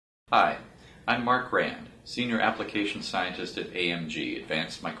Hi, I'm Mark Rand, Senior Application Scientist at AMG,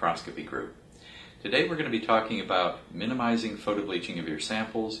 Advanced Microscopy Group. Today we're going to be talking about minimizing photobleaching of your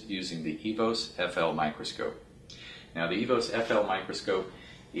samples using the EVOS FL microscope. Now the EVOS FL microscope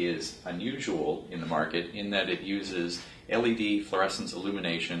is unusual in the market in that it uses LED fluorescence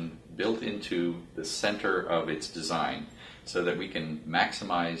illumination built into the center of its design so that we can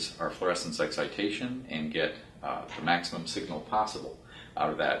maximize our fluorescence excitation and get the maximum signal possible out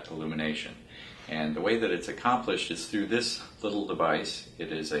of that illumination. And the way that it's accomplished is through this little device.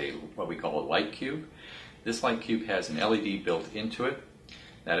 It is what we call a light cube. This light cube has an LED built into it.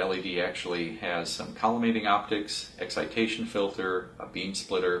 That LED actually has some collimating optics, excitation filter, a beam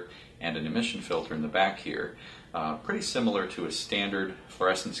splitter, and an emission filter in the back here. Pretty similar to a standard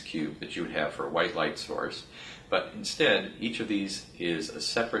fluorescence cube that you would have for a white light source. But instead, each of these is a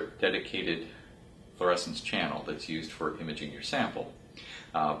separate dedicated fluorescence channel that's used for imaging your sample.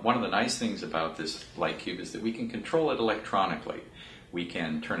 One of the nice things about this light cube is that we can control it electronically. We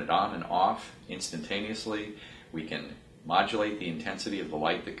can turn it on and off instantaneously. We can modulate the intensity of the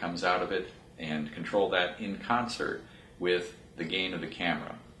light that comes out of it and control that in concert with the gain of the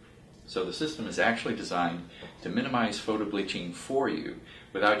camera. So the system is actually designed to minimize photobleaching for you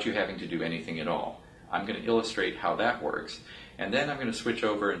without you having to do anything at all. I'm going to illustrate how that works, and then I'm going to switch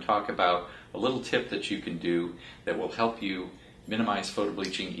over and talk about a little tip that you can do that will help you minimize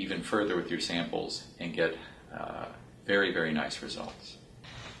photobleaching even further with your samples and get very, very nice results.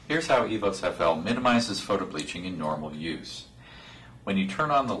 Here's how EVOS FL minimizes photobleaching in normal use. When you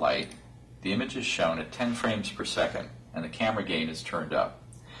turn on the light, the image is shown at 10 frames per second and the camera gain is turned up.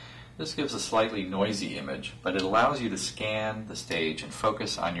 This gives a slightly noisy image, but it allows you to scan the stage and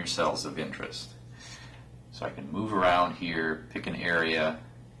focus on your cells of interest. So I can move around here, pick an area,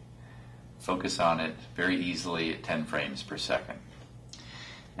 focus on it very easily at 10 frames per second.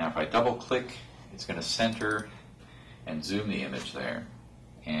 Now if I double click, it's going to center and zoom the image there,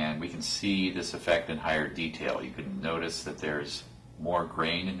 and we can see this effect in higher detail. You can notice that there's more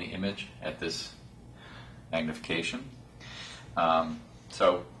grain in the image at this magnification.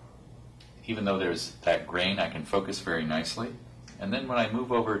 So even though there's that grain, I can focus very nicely. And then when I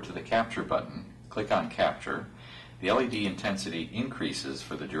move over to the capture button, click on capture, the LED intensity increases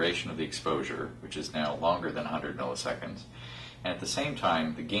for the duration of the exposure, which is now longer than 100 milliseconds, and at the same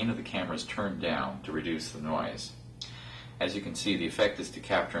time the gain of the camera is turned down to reduce the noise. As you can see, the effect is to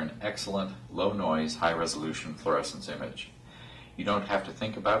capture an excellent low noise, high resolution fluorescence image. You don't have to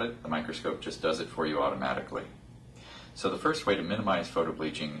think about it, the microscope just does it for you automatically. So the first way to minimize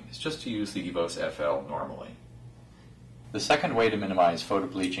photobleaching is just to use the EVOS FL normally. The second way to minimize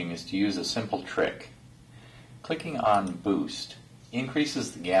photobleaching is to use a simple trick. Clicking on Boost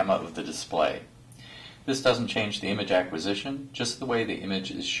increases the gamma of the display. This doesn't change the image acquisition, just the way the image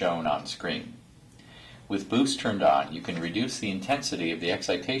is shown on screen. With Boost turned on, you can reduce the intensity of the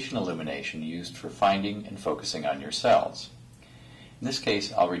excitation illumination used for finding and focusing on your cells. In this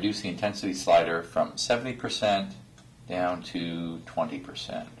case, I'll reduce the intensity slider from 70% down to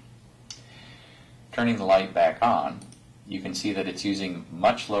 20%. Turning the light back on, you can see that it's using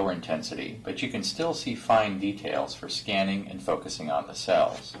much lower intensity, but you can still see fine details for scanning and focusing on the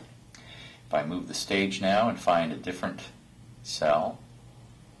cells. If I move the stage now and find a different cell,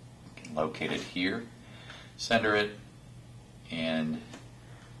 I can locate it here, center it, and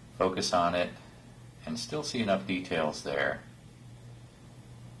focus on it, and still see enough details there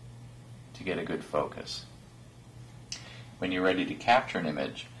to get a good focus. When you're ready to capture an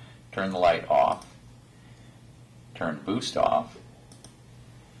image, turn the light off, turn Boost off,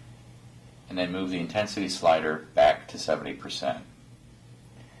 and then move the intensity slider back to 70%.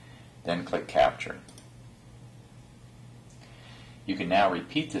 Then click Capture. You can now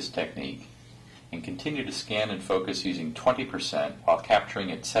repeat this technique and continue to scan and focus using 20% while capturing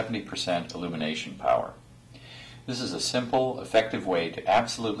at 70% illumination power. This is a simple, effective way to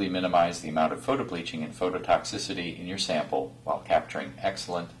absolutely minimize the amount of photobleaching and phototoxicity in your sample while capturing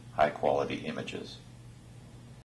excellent, high-quality images.